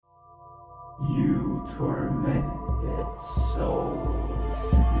You tormented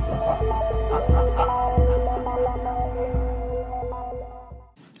souls.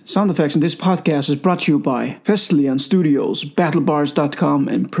 Sound effects in this podcast is brought to you by Festlian Studios, BattleBars.com,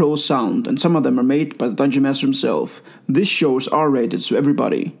 and Pro Sound, and some of them are made by the Dungeon Master himself. This show is R-rated, so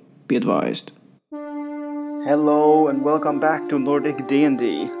everybody, be advised. Hello and welcome back to Nordic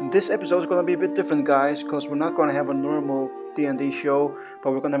D&D. This episode is going to be a bit different, guys, because we're not going to have a normal D&D show,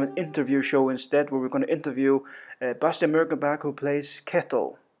 but we're going to have an interview show instead, where we're going to interview Bastian Merkenbach, who plays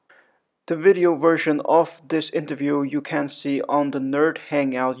Kettle. The video version of this interview you can see on the Nerd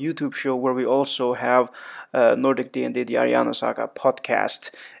Hangout YouTube show, where we also have Nordic D&D, the Ariana Saga podcast.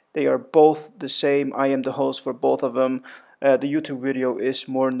 They are both the same. I am the host for both of them. The YouTube video is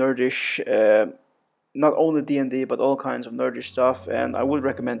more nerdish, not only D&D, but all kinds of nerdy stuff, and I would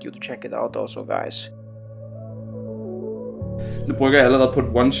recommend you to check it out also, guys. Nu bruger jeg allerede på et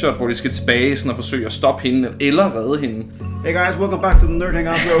one-shot, hvor de skal tilbage sådan og forsøge at stoppe hende eller redde hende. Hey guys, welcome back to the Nerd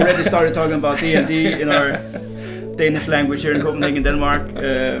Hangout. We already started talking about D&D in our Danish language here in Copenhagen, Denmark.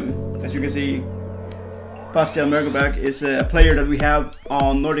 As you can see, Bastian Merkenbach is a player that we have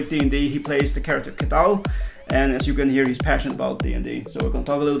on Nordic D&D. He plays the character Kedal, and as you can hear, he's passionate about D&D. So we're going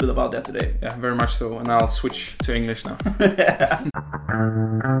to talk a little bit about that today. Yeah, very much so, and I'll switch to English now.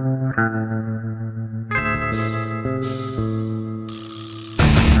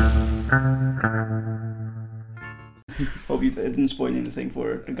 Hope you didn't spoil anything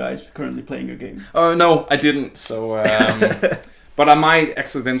for the guys currently playing your game. No, I didn't, so... but I might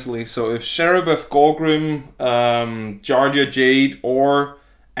accidentally. So if Sherebeth Gorgrim, Jardia Jade, or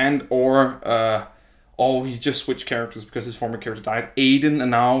he just switched characters because his former character died. Aiden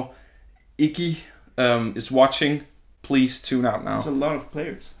and now Iggy is watching. Please tune out now. That's a lot of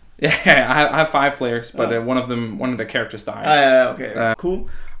players. Yeah, I have 5 players, but one of the characters died. Okay, cool.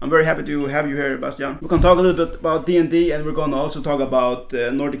 I'm very happy to have you here, Bastian. We're going to talk a little bit about D&D, and we're going to also talk about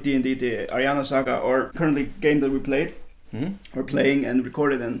Nordic D&D, the Ariana Saga, or currently game that we played. We're playing and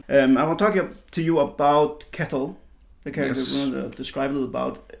recorded. And I want to talk to you about Kettle, the character. Yes. We want to describe a little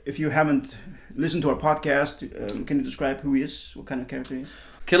about. If you haven't listened to our podcast, can you describe who he is? What kind of character he is?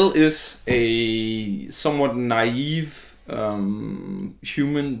 Kettle is a somewhat naive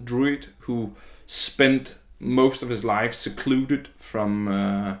human druid who spent most of his life secluded from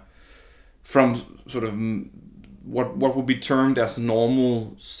sort of what would be termed as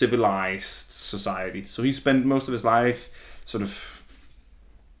normal civilized society. So he spent most of his life sort of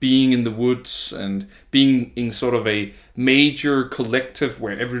being in the woods and being in sort of a major collective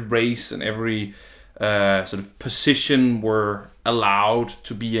where every race and every sort of position were allowed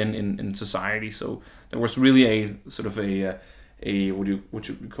to be in society. So there was really a sort of a what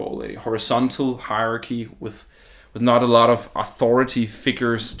should we call a horizontal hierarchy with not a lot of authority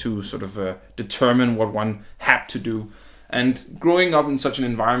figures to sort of determine what one had to do. And growing up in such an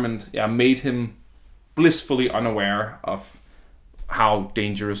environment, made him blissfully unaware of how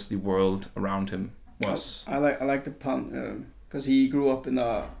dangerous the world around him was. I like the pun because he grew up in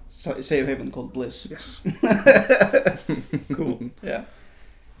a safe haven called Bliss. Yes. Cool. Yeah.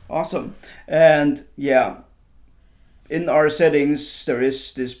 Awesome. And in our settings, there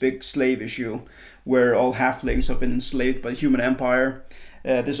is this big slave issue where all halflings have been enslaved by the human empire.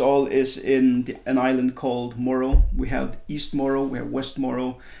 This all is in an island called Morrow. We have East Morrow, we have West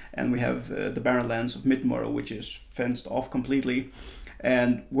Morrow, and we have the barren lands of Mid Morrow, which is fenced off completely.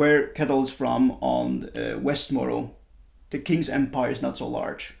 And where Kettle is from, on West Morrow, the king's empire is not so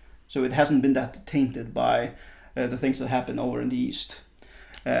large. So it hasn't been that tainted by the things that happen over in the east.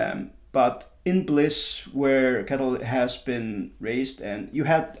 But in Bliss, where Kettle has been raised, and you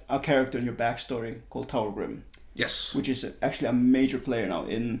had a character in your backstory called Towergrim. Yes. Which is actually a major player now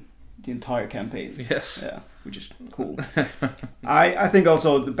in the entire campaign. Yes. Yeah, which is cool. I think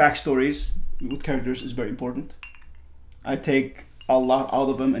also the backstories with characters is very important. I take a lot out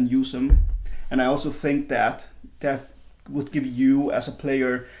of them and use them. And I also think that would give you as a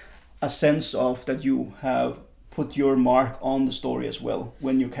player a sense of that you have put your mark on the story as well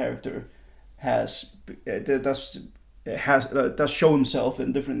when your character does show himself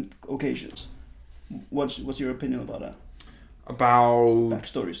in different occasions. What's your opinion about that? About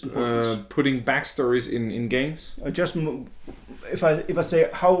backstories, putting backstories in games? Just if I say,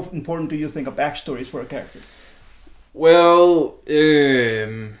 how important do you think a backstory is for a character? Well,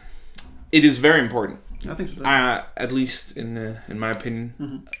 it is very important. I think so. At least in my opinion.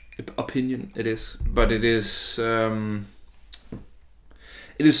 Mm-hmm. Opinion it is, but it is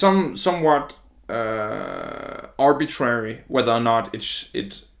somewhat arbitrary whether or not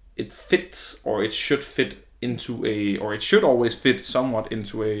it fits or it should fit into or it should always fit somewhat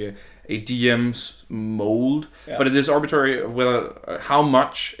into a DM's mold, but it is arbitrary whether how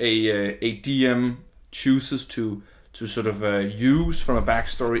much a DM chooses to sort of use from a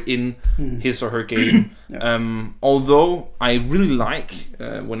backstory in his or her game. Although I really like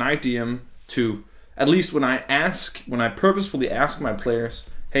when I DM to, at least when I purposefully ask my players,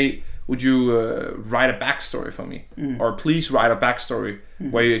 hey, would you write a backstory for me? Or please write a backstory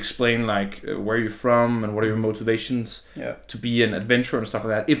where you explain like where you're from and what are your motivations to be an adventurer and stuff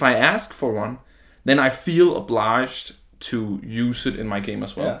like that. If I ask for one, then I feel obliged to use it in my game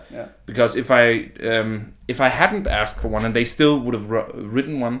as well. Because if I hadn't asked for one and they still would have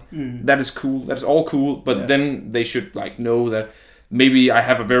written one, that is cool. That's all cool. But then they should like know that maybe I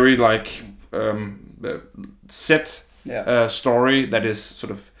have a very like set story that is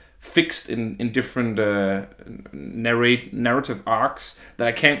sort of fixed in different narrative arcs that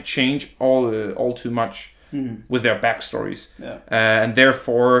I can't change all too much with their backstories, and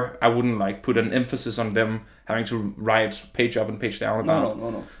therefore I wouldn't like put an emphasis on them having to write page up and page down about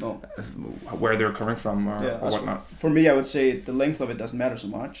where they're coming from or whatnot. For me, I would say the length of it doesn't matter so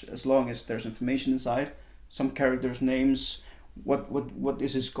much as long as there's information inside, some characters' names, what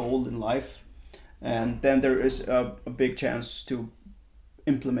is his goal in life, and then there is a big chance to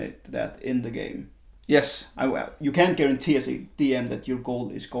implement that in the game. Yes. You can't guarantee as a DM that your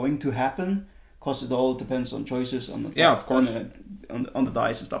goal is going to happen, because it all depends on choices on the of course on the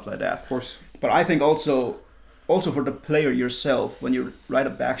dice and stuff like that. Of course. But I think also for the player yourself, when you write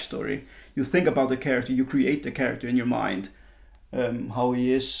a backstory, you think about the character, you create the character in your mind, how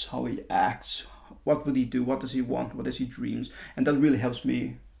he is, how he acts, what would he do, what does he want, what does he dreams, and that really helps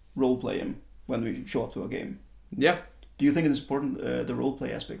me roleplay him when we show up to a game. Yeah. Do you think it's important, the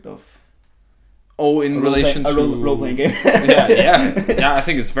roleplay aspect of? In relation to role-playing game. yeah. I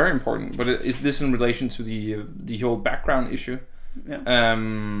think it's very important. But is this in relation to the whole background issue? Yeah.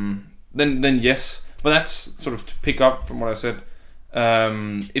 Then yes. But that's sort of to pick up from what I said.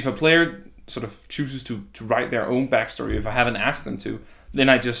 If a player sort of chooses to write their own backstory, if I haven't asked them to, then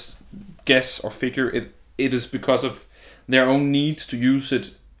I just guess or figure it is because of their own needs to use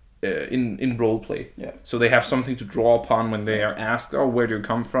it in roleplay. Yeah. So they have something to draw upon when they are asked, where do you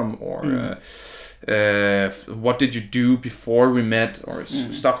come from, or what did you do before we met, or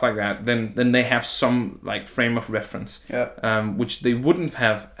stuff like that. Then they have some like frame of reference, which they wouldn't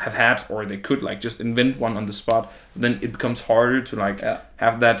have had, or they could like just invent one on the spot. Then it becomes harder to like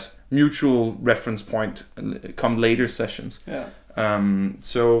have that mutual reference point come later sessions.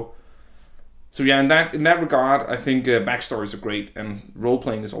 So yeah, in that regard, I think backstories are great, and role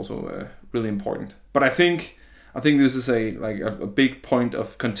playing is also really important. But I think this is a big point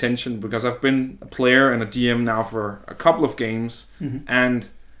of contention, because I've been a player and a DM now for a couple of games, and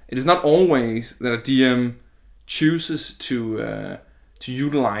it is not always that a DM chooses to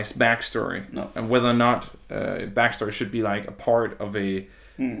utilize backstory, and whether or not backstory should be like a part of a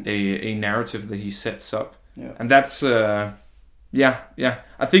narrative that he sets up, and that's.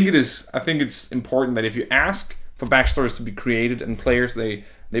 I think it is. I think it's important that if you ask for backstories to be created, and players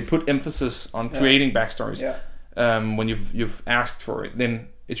they put emphasis on creating backstories when you've asked for it, then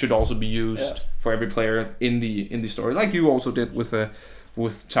it should also be used for every player in the story, like you also did with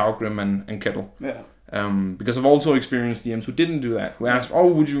Taugrim and Kettle. Because I've also experienced DMs who didn't do that, who asked,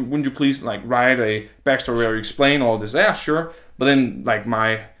 wouldn't you please like write a backstory where you explain all this? Yeah, sure. But then like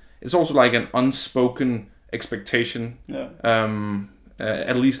it's also like an unspoken expectation.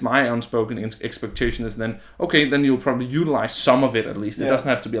 At least my unspoken expectation is then you'll probably utilize some of it at least. It doesn't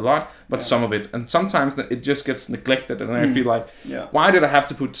have to be a lot, but some of it. And sometimes it just gets neglected, and I feel like, why did I have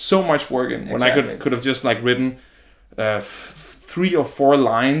to put so much work in when I could have just like written 3 or 4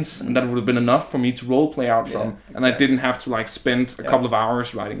 lines, and that would have been enough for me to role play out from, and I didn't have to like spend a couple of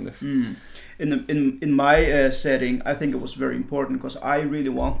hours writing this. In my setting, I think it was very important, because I really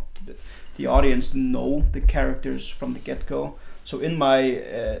want the audience to know the characters from the get-go. So in my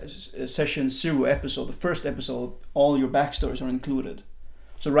session 0 episode, the first episode, all your backstories are included.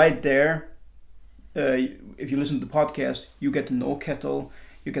 So right there, if you listen to the podcast, you get to know Kettle,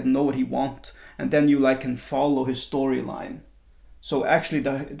 you get to know what he wants, and then you like can follow his storyline. So actually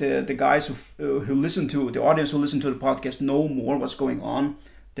the guys who listen to, the audience who listen to the podcast know more what's going on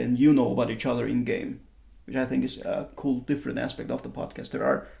than you know about each other in game, which I think is a cool different aspect of the podcast. There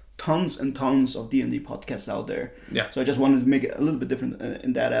are tons and tons of D&D podcasts out there. So I just wanted to make it a little bit different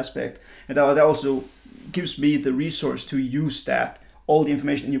in that aspect, and that also gives me the resource to use that all the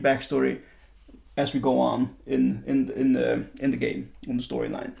information in your backstory as we go on in the game, on the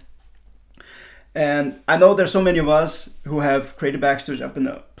storyline. And I know there's so many of us who have created backstories. I've been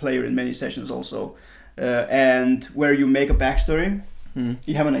a player in many sessions also, and where you make a backstory.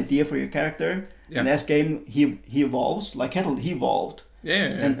 You have an idea for your character. In this game, he evolves like Kettle. He evolved. Yeah.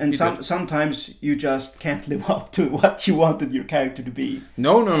 And sometimes you just can't live up to what you wanted your character to be.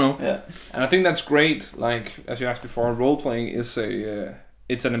 No. Yeah. And I think that's great. Like as you asked before, role playing is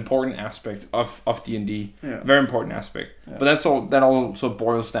it's an important aspect of D&D. Yeah. Very important aspect. Yeah. But that also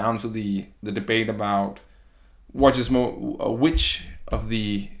boils down to the debate about what is which of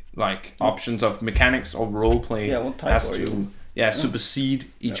the like options of mechanics or role play has to supersede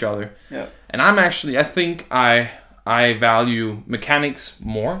each other. Yeah. And I think I value mechanics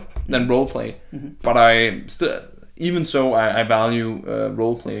more than roleplay, but I still, even so, I value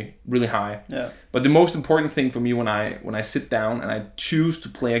roleplay really high. Yeah. But the most important thing for me when I sit down and I choose to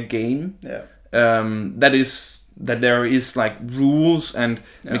play a game, that there is like rules and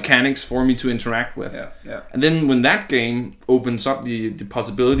mechanics for me to interact with. Yeah. Yeah. And then when that game opens up the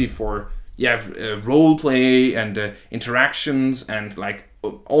possibility for roleplay and interactions and like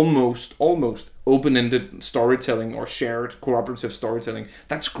almost open-ended storytelling or shared cooperative storytelling,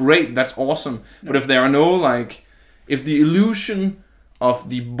 that's great, that's awesome. But if there are no like, if the illusion of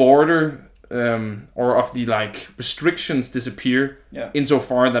the border or of the like restrictions disappear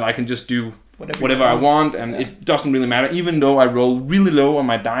insofar that I can just do whatever I want and it doesn't really matter, even though I roll really low on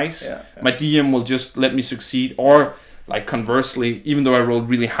my dice, my DM will just let me succeed, or like conversely, even though I rolled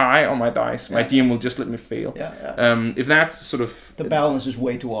really high on my dice, my DM will just let me fail. If that's sort of the balance is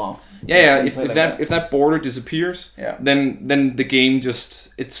way too off. If that border disappears, then the game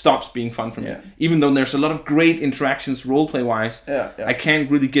just stops being fun for me. Even though there's a lot of great interactions role play wise, I can't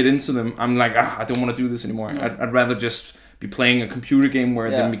really get into them. I'm like, I don't want to do this anymore. I'd rather just be playing a computer game where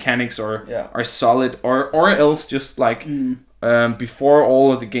the mechanics are solid, or else just like. Before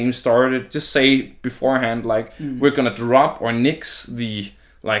all of the game started, just say beforehand, like we're gonna drop or nix the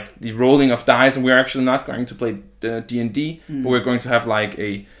rolling of dice, and we're actually not going to play D&D, but we're going to have like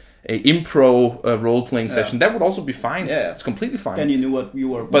a impro role playing session. That would also be fine. It's completely fine. Then you knew what you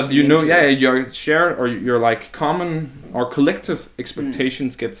were. But you know, your shared or your like common or collective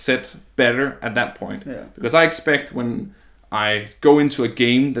expectations get set better at that point. Because I expect when I go into a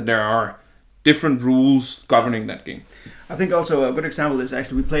game that there are different rules governing that game. I think also a good example is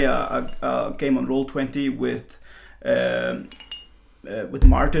actually we play a game on Roll20 with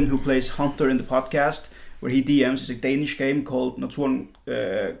Martin, who plays Hunter in the podcast, where he DMs. It's a Danish game called Naturen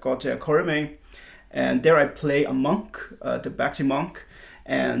går til Koreme, and there I play a monk, the Baxi monk,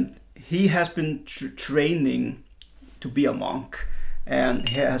 and he has been training to be a monk, and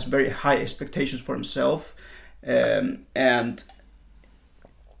he has very high expectations for himself, and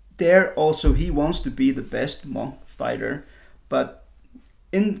there also he wants to be the best monk fighter, but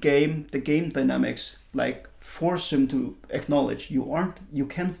in game the game dynamics like force him to acknowledge you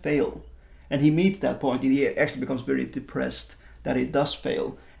can fail, and he meets that point and he actually becomes very depressed that he does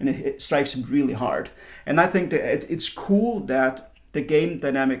fail, and it strikes him really hard. And I think that it's cool that the game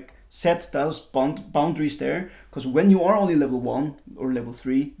dynamic sets those boundaries there, because when you are only level 1 or level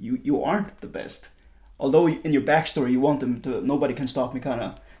 3 you aren't the best, although in your backstory you want them to nobody can stop me kind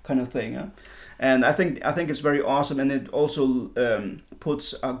of thing. And I think it's very awesome, and it also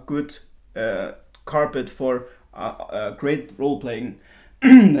puts a good carpet for a great role-playing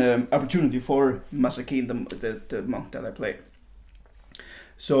opportunity for Masakine, the monk that I play.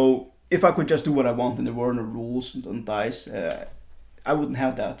 So if I could just do what I want in the Werner rules and dice, I wouldn't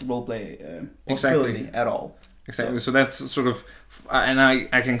have that role-play possibility at all. Exactly. So that's sort of, and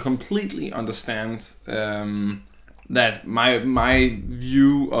I can completely understand that my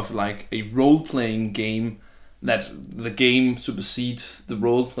view of like a role-playing game, that the game supersedes the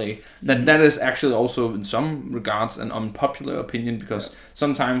roleplay, that is actually also in some regards an unpopular opinion, because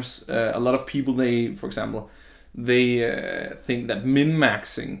sometimes a lot of people, for example, think that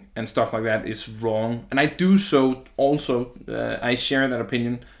min-maxing and stuff like that is wrong, and I do so also. I share that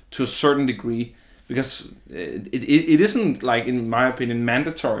opinion to a certain degree, because it isn't, like, in my opinion,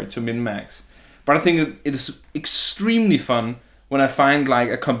 mandatory to min-max. But I think it is extremely fun when I find like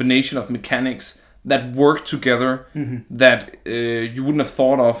a combination of mechanics that work together, that you wouldn't have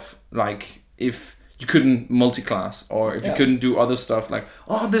thought of, like if you couldn't multi-class or if you couldn't do other stuff, like,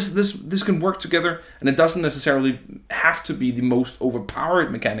 oh, this can work together, and it doesn't necessarily have to be the most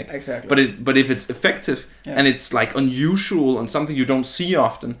overpowered mechanic. Exactly. But if it's effective and it's like unusual and something you don't see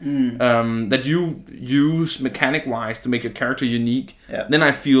often, that you use mechanic-wise to make your character unique, then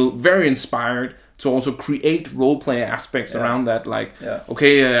I feel very inspired to also create roleplay aspects around that. Like,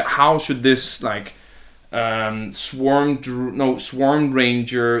 okay, how should this like swarm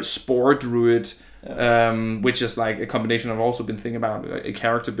ranger, spore druid, which is like a combination I've also been thinking about a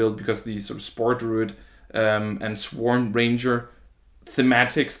character build, because the sort of Spore Druid and Sworn Ranger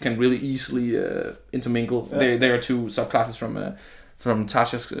thematics can really easily intermingle. They are two subclasses from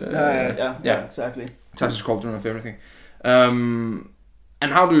Tasha's exactly. Tasha's Cauldron of Everything.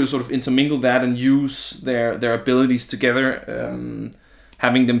 And how do you sort of intermingle that and use their abilities together,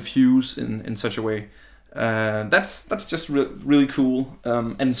 having them fuse in such a way? That's just really cool.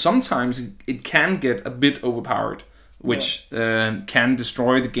 And sometimes it can get a bit overpowered, which can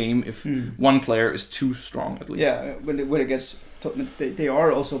destroy the game if one player is too strong, at least. Yeah, when it gets... They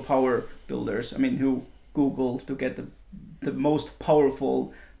are also power builders. I mean, who Google to get the most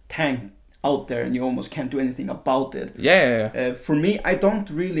powerful tank out there, and you almost can't do anything about it. For me, I don't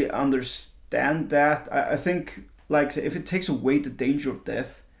really understand that. I think, like, if it takes away the danger of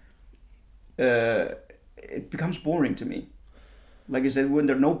death, it becomes boring to me. Like I said, when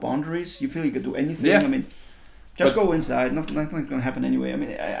there are no boundaries, you feel you can do anything. I mean, just go inside. Nothing's gonna happen anyway. I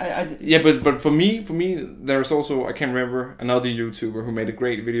mean, but for me, there's also, I can't remember, another YouTuber who made a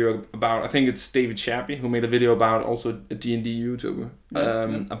great video about. I think it's David Chappie, who made a video about, also a D&D YouTuber,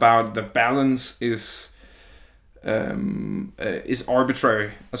 about the balance is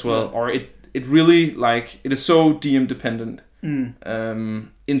arbitrary as well, or it really, like, it is so DM dependent.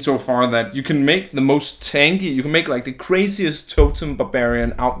 Insofar that you can make the most tanky, you can make like the craziest totem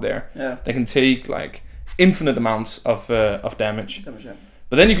barbarian out there that can take like infinite amounts of damage.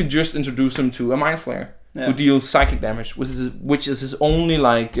 But then you can just introduce him to a Mind Flayer who deals psychic damage, which is his only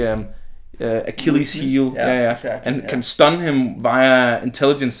like Achilles heel, exactly, can stun him via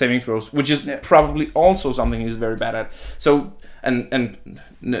intelligence saving throws, which is probably also something he's very bad at. So and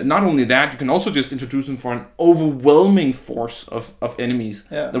not only that, you can also just introduce him for an overwhelming force of enemies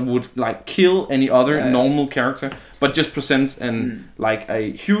that would like kill any other normal character, but just presents like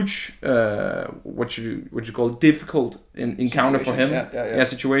a huge what you call difficult encounter for him,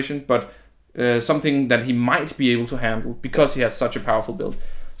 situation, but something that he might be able to handle because he has such a powerful build.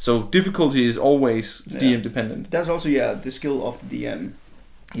 So difficulty is always DM dependent. That's also the skill of the DM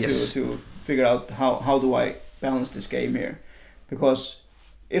to figure out how do I balance this game here. Because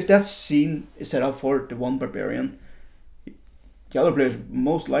if that scene is set up for the one barbarian, the other players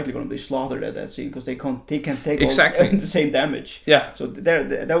most likely going to be slaughtered at that scene because they can't take all the same damage. Yeah. So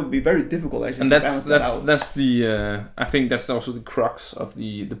that would be very difficult actually. And that's the I think that's also the crux of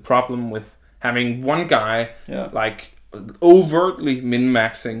the problem with having one guy like overtly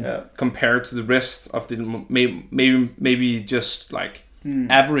min-maxing compared to the rest of the maybe just like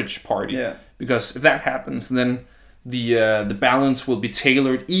average party. Yeah. Because if that happens, then the balance will be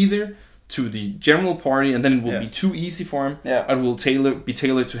tailored either to the general party, and then it will be too easy for him, or it will be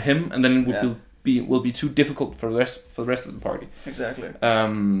tailored to him, and then it will be too difficult for the rest of the party. Exactly.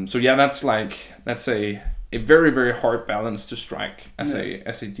 So that's a very, very hard balance to strike as a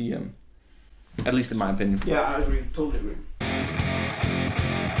DM, at least in my opinion. Yeah, I agree. Totally agree.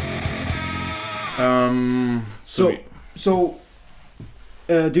 So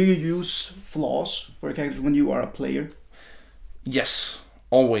do you use flaws for a character when you are a player? Yes,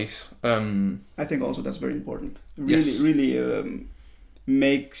 always. I think also that's very important. Really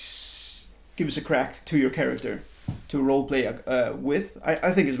gives a crack to your character to roleplay with.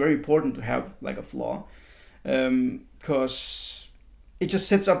 I think it's very important to have like a flaw, because it just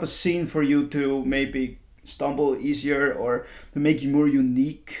sets up a scene for you to maybe stumble easier or to make you more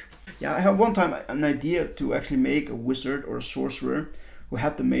unique. Yeah, I had one time an idea to actually make a wizard or a sorcerer who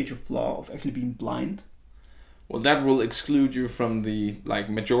had the major flaw of actually being blind. Well, that will exclude you from the like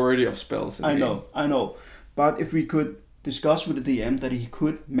majority of spells in the game. I know. But if we could discuss with the DM that he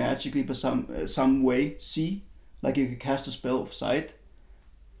could magically by some way see, like he could cast a spell of sight,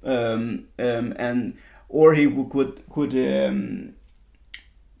 or he could in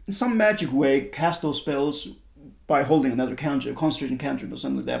some magic way cast those spells by holding another cantrip, concentration cantrip or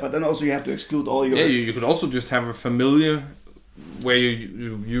something like that. But then also you have to exclude all your... Yeah, you could also just have a familiar where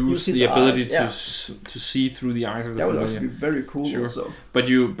you use the ability to see through the eyes of the familiar. That would also be very cool. Sure. Also. But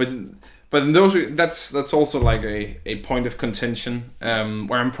in those, that's also like a point of contention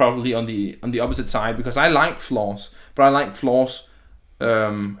where I'm probably on the opposite side, because I like flaws, but I like flaws,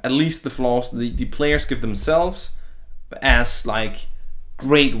 at least the flaws the players give themselves as like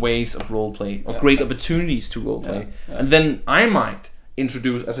great ways of roleplay or great opportunities to roleplay, and then I might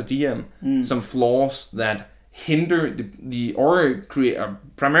introduce as a DM some flaws that hinder the or create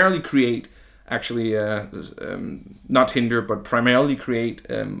primarily create actually not hinder but primarily create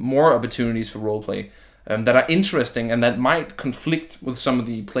more opportunities for roleplay that are interesting and that might conflict with some of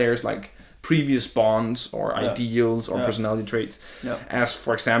the players' like previous bonds or ideals or personality traits, as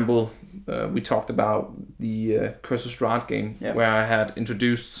for example we talked about the Curse of Strahd game, Yeah. where I had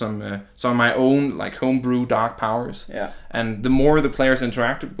introduced some of my own like homebrew dark powers. Yeah. And the more the players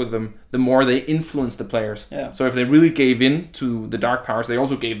interacted with them, the more they influenced the players. Yeah. So if they really gave in to the dark powers, they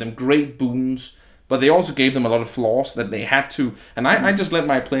also gave them great boons, but they also gave them a lot of flaws that they had to. And I just let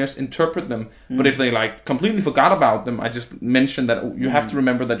my players interpret them. But if they like completely forgot about them, I just mentioned that you have to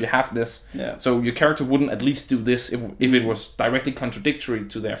remember that you have this. Yeah. So your character wouldn't at least do this if it was directly contradictory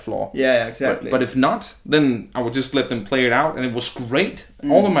to their flaw. Yeah, exactly. But if not, then I would just let them play it out, and it was great.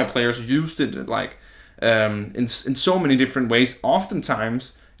 All of my players used it like in so many different ways.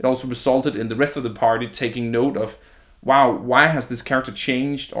 Oftentimes, it also resulted in the rest of the party taking note of, wow, why has this character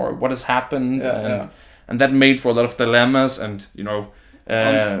changed, or what has happened, and that made for a lot of dilemmas and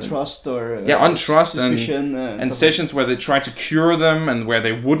untrust or untrust suspicion, and sessions where they tried to cure them and where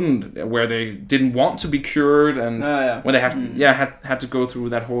they didn't want to be cured, and where they had to go through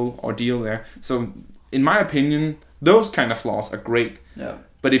that whole ordeal there. So in my opinion, those kind of flaws are great. Yeah.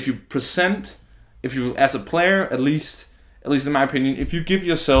 But if you as a player, at least in my opinion, if you give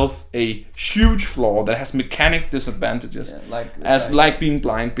yourself a huge flaw that has mechanic disadvantages, like being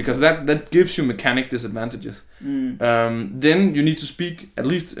blind, because that gives you mechanic disadvantages, then you need to speak, at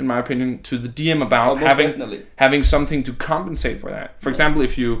least in my opinion, to the DM about having something to compensate for that. For example,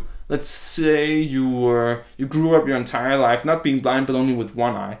 if you, let's say you grew up your entire life not being blind but only with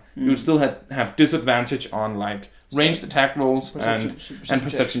one eye, you would still have disadvantage on like ranged attack rolls and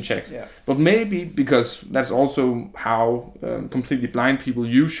perception checks. Yeah. But maybe because that's also how completely blind people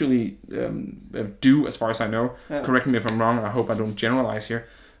usually do, as far as I know. Yeah. Correct me if I'm wrong. I hope I don't generalize here.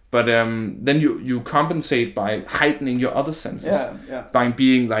 But then you compensate by heightening your other senses. By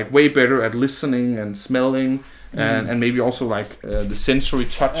being like way better at listening and smelling. And maybe also like the sensory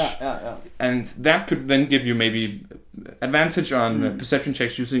touch. And that could then give you maybe advantage on perception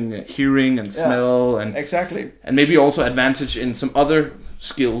checks using hearing and smell, and and maybe also advantage in some other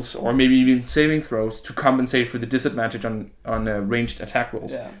skills, or maybe even saving throws to compensate for the disadvantage on ranged attack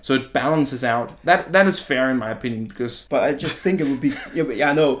rolls. So it balances out. That is fair in my opinion, because. But I just think it would be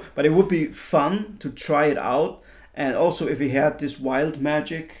I know, but it would be fun to try it out, and also if he had this wild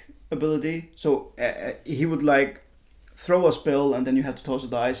magic ability, so he would like throw a spell and then you have to toss a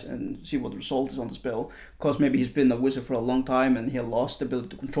dice and see what the result is on the spell, because maybe he's been a wizard for a long time and he lost the ability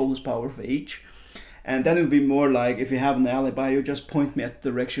to control his power for each. And then it would be more like, if you have an alibi, you just point me at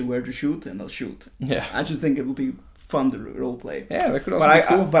the direction where to shoot and I'll shoot. Yeah. I just think it would be fun to roleplay. Yeah, that could also be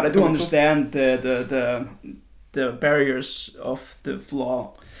cool. But I do understand the barriers of the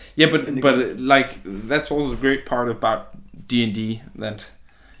flaw. Yeah, but like that's also the great part about D&D, that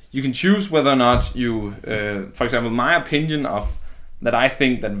you can choose whether or not you, for example, my opinion of that I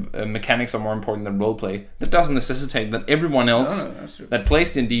think that mechanics are more important than roleplay. That doesn't necessitate that everyone else that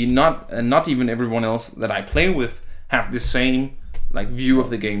plays D&D, not even everyone else that I play with, have the same like view of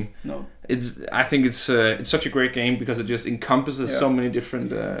the game. No, I think it's such a great game because it just encompasses so many different.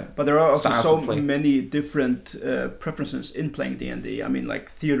 But there are also so many different preferences in playing D&D. I mean, like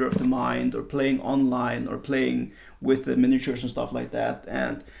theater of the mind, or playing online, or playing with the miniatures and stuff like that,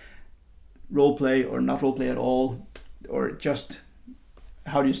 and roleplay or not roleplay at all, or just,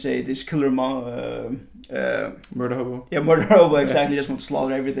 how do you say, this killer murder hobo. Yeah, murder hobo, exactly. Just want to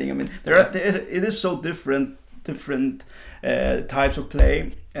slaughter everything. I mean, it is so different types of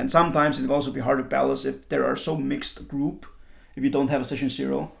play, and sometimes it can also be hard to balance if there are so mixed group. If you don't have a session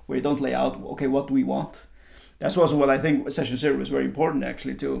zero where you don't lay out, okay, what do we want? That's also what I think session zero is very important,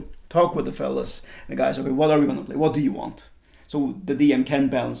 actually, to talk with the fellas and the guys. Okay, what are we going to play? What do you want? So the DM can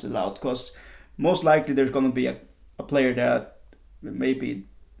balance it out, because most likely there's going to be a player that maybe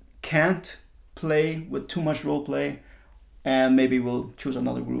can't play with too much role play, and maybe will choose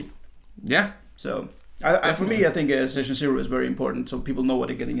another group. Yeah. So for me, I think session zero is very important, so people know what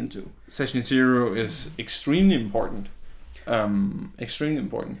they're getting into. Session zero is extremely important. Extremely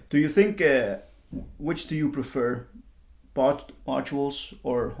important. Do you think, which do you prefer, bot modules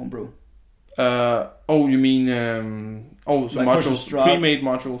or homebrew? You mean so like modules, pre-made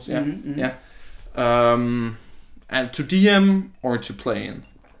modules? Yeah, yeah. And to DM or to play in?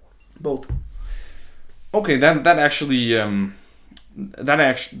 Both. Okay, that actually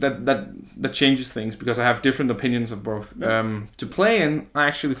that changes things, because I have different opinions of both. To play in, I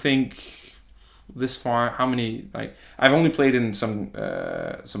actually think this far, how many, like, I've only played in some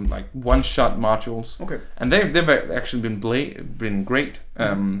like one-shot modules. Okay. And they've actually been great.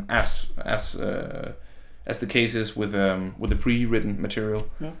 As the case is with the pre-written material.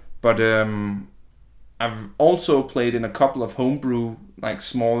 Yeah. But I've also played in a couple of homebrew, like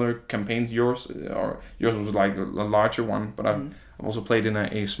smaller campaigns. Yours was like a larger one, but I've also played in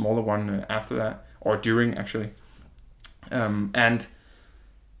a smaller one after that, or during actually. And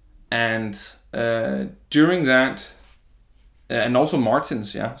during that, and also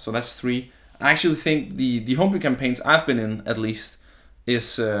Martin's, yeah. So that's 3. I actually think the homebrew campaigns I've been in, at least,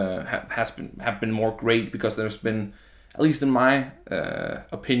 have been more great, because there's been, at least in my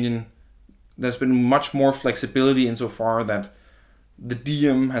opinion, there's been much more flexibility insofar that the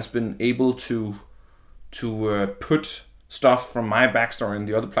DM has been able to put stuff from my backstory and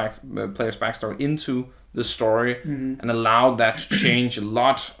the other player's backstory into the story, and allow that to change a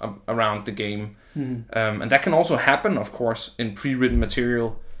lot around the game. And that can also happen, of course, in pre-written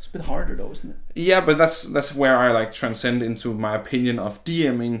material. It's a bit harder though, isn't it? Yeah, but that's where I like transcend into my opinion of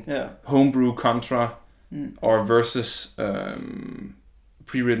DMing homebrew contra or versus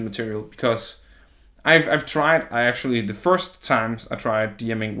pre-written material, because I've tried. The first times I tried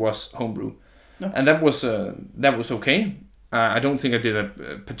DMing was homebrew, and that was okay. I don't think I did a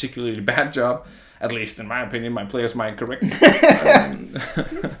particularly bad job, at least in my opinion. My players might correct me.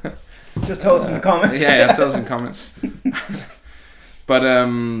 Just tell us in the comments. Yeah, tell us in comments. But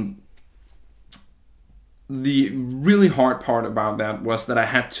the really hard part about that was that I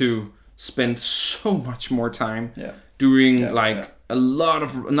had to spend so much more time doing a lot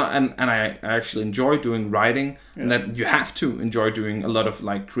of and I actually enjoy doing writing, and that you have to enjoy doing a lot of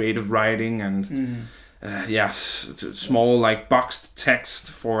like creative writing and small like boxed text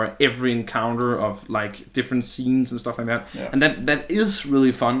for every encounter of like different scenes and stuff like that. And that is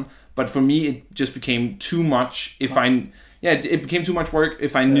really fun, but for me it just became too much it became too much work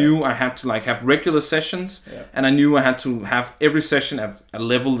if I knew I had to like have regular sessions, and I knew I had to have every session at a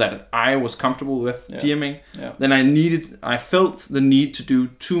level that I was comfortable with DMing. Then I felt the need to do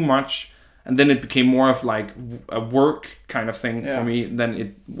too much, and then it became more of like a work kind of thing for me than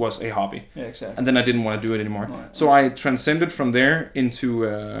it was a hobby. Yeah, exactly. And then I didn't want to do it anymore. So I transcended from there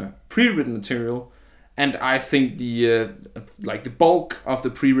into pre-written material, and I think the bulk of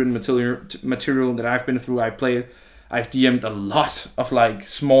the pre-written material that I've been through, I've DM'd a lot of like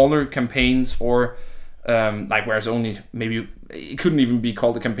smaller campaigns, or like where it's only maybe, it couldn't even be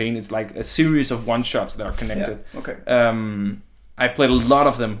called a campaign. It's like a series of one shots that are connected. Yeah. Okay. I've played a lot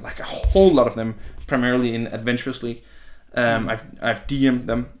of them, like a whole lot of them, primarily in Adventurous League. I've DM'd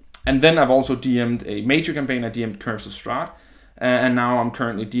them, and then I've also DM'd a major campaign. I DM'd Curse of Strahd, and now I'm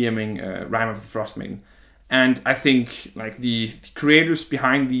currently DMing Rime of the Frostmaiden. And I think like the creators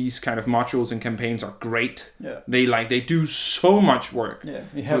behind these kind of modules and campaigns are great. Yeah. They do so much work. Yeah.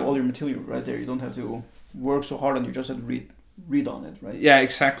 You have all your material right there. You don't have to work so hard on it. You just have to read on it, right? Yeah,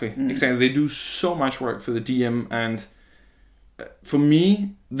 exactly. Exactly. They do so much work for the DM, and for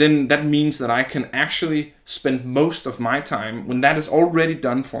me, then that means that I can actually spend most of my time when that is already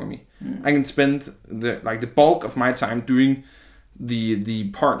done for me. I can spend the bulk of my time doing the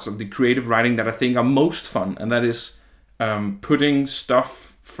parts of the creative writing that I think are most fun, and that is putting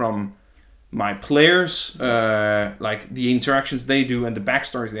stuff from my players, like the interactions they do and the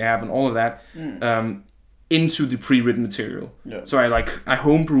backstories they have and all of that, into the pre-written material. Yeah. So I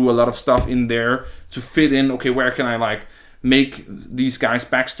homebrew a lot of stuff in there to fit in. Okay, where can I like make these guys'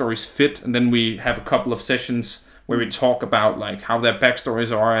 backstories fit? And then we have a couple of sessions where we talk about like how their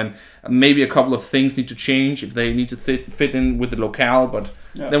backstories are, and maybe a couple of things need to change if they need to fit in with the locale. But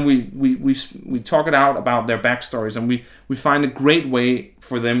then we talk it out about their backstories, and we find a great way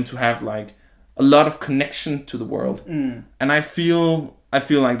for them to have like a lot of connection to the world. And I feel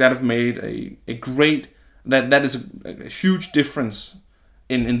like that have made a great that is a huge difference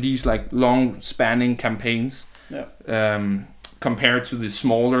in these like long spanning campaigns. Compared to the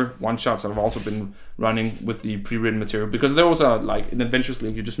smaller one shots that I've also been running with the pre-written material, because those are like in Adventurous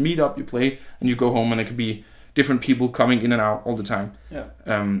League, you just meet up, you play, and you go home, and it could be different people coming in and out all the time.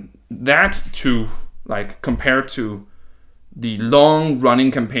 That to like compared to the long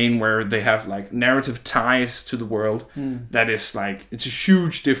running campaign where they have like narrative ties to the world, that is like, it's a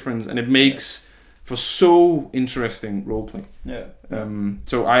huge difference, and it makes for so interesting roleplay.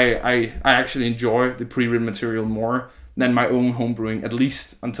 So I actually enjoy the pre-written material more than my own homebrewing, at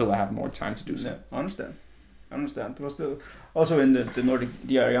least until I have more time to do so. I understand. Because also in the Nordic,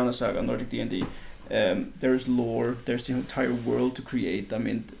 the Ariana Saga, Nordic D&D, there's lore, there's the entire world to create. I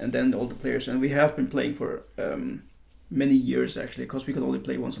mean, and then all the players, and we have been playing for many years actually, because we can only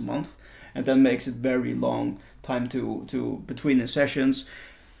play once a month, and that makes it very long time to between the sessions.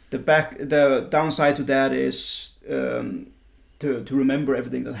 The downside to that is to remember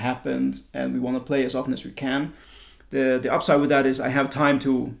everything that happened, and we want to play as often as we can. The upside with that is I have time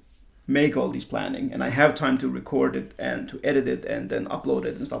to make all these planning, and I have time to record it and to edit it and then upload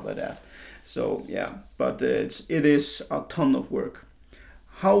it and stuff like that. So yeah, but it is a ton of work.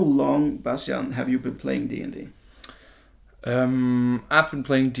 How long, Bastian, have you been playing D&D? I've been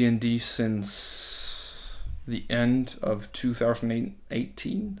playing D&D since the end of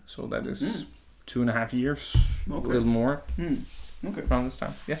 2018, so that is 2.5 years, a little more. Okay. Around this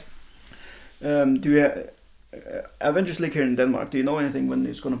time, yeah. Do you Avengers League here in Denmark? Do you know anything when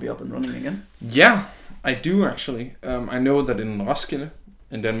it's going to be up and running again? Yeah, I do actually. I know that in Roskilde,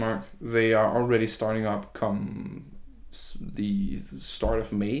 in Denmark, they are already starting up come the start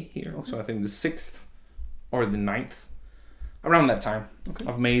of May here. Okay. So I think the 6th or the 9th, around that time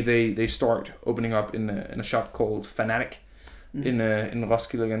of May, they start opening up in a shop called Fanatic in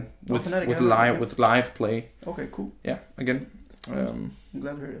Roskilde again with live play. Okay, cool. Yeah, again. I'm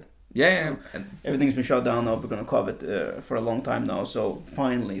glad to hear it. Yeah. Everything's been shut down now. We're gonna cover it for a long time now. So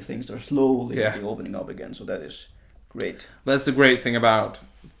finally, things are slowly opening up again. So that is great. That's the great thing about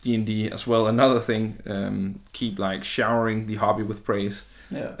D&D as well. Another thing, keep like showering the hobby with praise.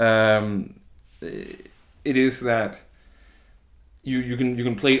 Yeah. It is that you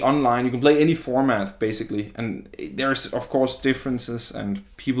can play online. You can play any format basically, and there's of course differences, and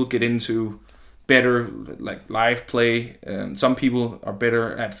people get into better like live play. Some people are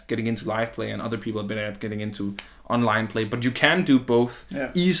better at getting into live play, and other people are better at getting into online play. But you can do both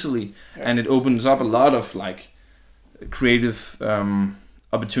easily, and it opens up a lot of like creative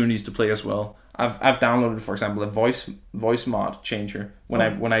opportunities to play as well. I've downloaded, for example, a voice mod changer when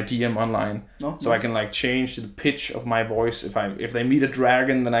I DM online, I can like change the pitch of my voice. If they meet a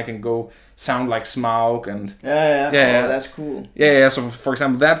dragon, then I can go sound like Smaug and yeah. Oh, that's cool. Yeah. So for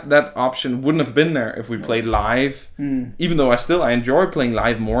example, that option wouldn't have been there if we played live. Even though I enjoy playing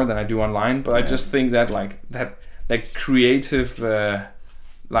live more than I do online, but I just think that that creative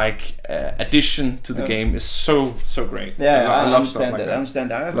addition to the game is so great. Yeah, I love understand stuff like that. I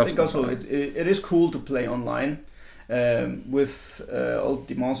understand that. I think also it is cool to play online with all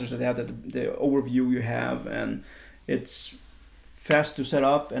the monsters that they have, the overview you have, and it's fast to set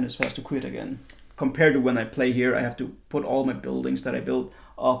up and it's fast to quit again. Compared to when I play here, I have to put all my buildings that I built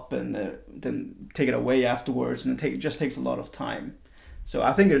up and then take it away afterwards, and it just takes a lot of time. So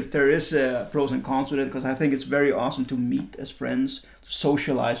I think there is pros and cons with it, because I think it's very awesome to meet as friends, to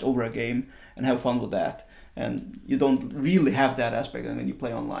socialize over a game and have fun with that. And you don't really have that aspect when you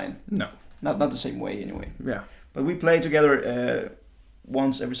play online. No. Not the same way anyway. Yeah. But we play together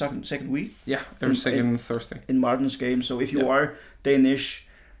once every second week. Yeah, every second Thursday. In Martin's game. So if you are Danish,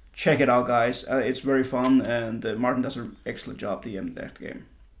 check it out, guys. It's very fun, and Martin does an excellent job DMing that game.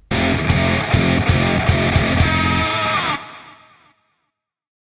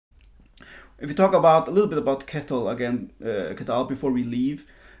 If you talk a little bit about Ketil again, Ketil, before we leave.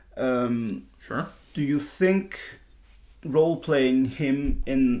 Sure. Do you think role-playing him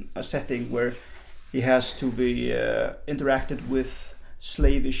in a setting where he has to be interacted with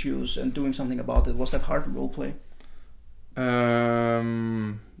slave issues and doing something about it, was that hard to role-play?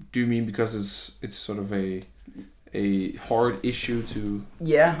 Do you mean because it's sort of a hard issue to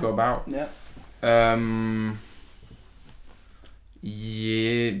go about? Yeah.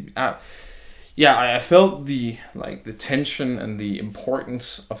 I felt the tension and the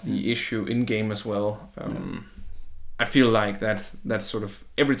importance of the issue in game as well. I feel like that's sort of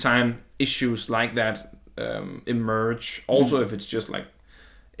every time issues like that emerge. Also, if it's just like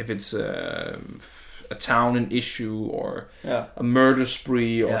if it's a town an issue or a murder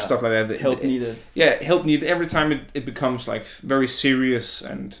spree or stuff like that. Help needed. Help needed. Every time it becomes like very serious,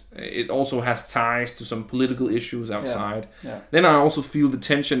 and it also has ties to some political issues outside. Then I also feel the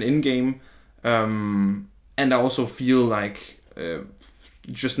tension in game. And I also feel like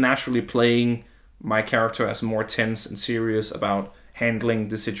just naturally playing my character as more tense and serious about handling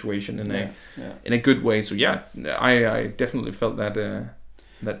the situation in a good way. So I definitely felt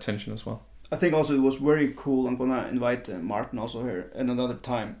that tension as well. I think also it was very cool. I'm gonna invite Martin also here at another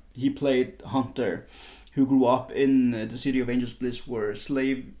time. He played Hunter, who grew up in the city of Angel's Bliss, where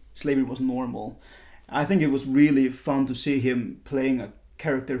slavery was normal. I think it was really fun to see him playing a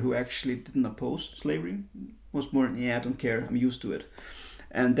character who actually didn't oppose slavery. Was more, I don't care, I'm used to it.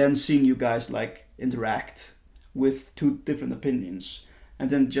 And then seeing you guys like interact with two different opinions, and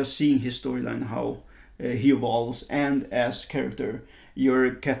then just seeing his storyline, how he evolves, and as character,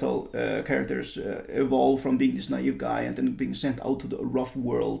 your Ketil characters evolve from being this naive guy and then being sent out to the rough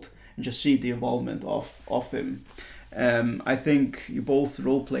world, and just see the evolvement of him. I think you both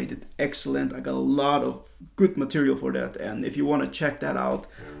role-played it excellent. I got a lot of good material for that, and if you want to check that out,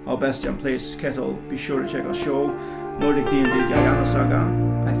 how Bastian plays Ketil, be sure to check our show, Nordic D&D Jayana Saga.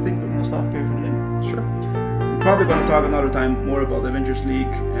 I think we're going to probably going to talk another time more about Avengers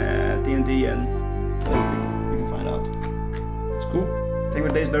League, D&D, and we can find out. It's cool. Thank you for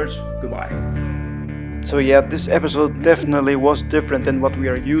today's nerds. Goodbye. So yeah, this episode definitely was different than what we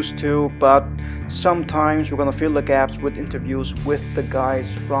are used to, but sometimes we're gonna fill the gaps with interviews with the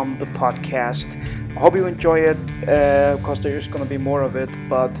guys from the podcast. I hope you enjoy it, because there is gonna be more of it.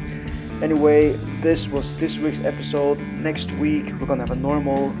 But anyway, this was this week's episode. Next week we're gonna have a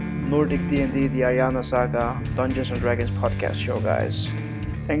normal Nordic D&D, the Ariana Saga, Dungeons & Dragons podcast show, guys.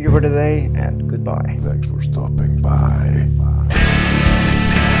 Thank you for today, and goodbye. Thanks for stopping by.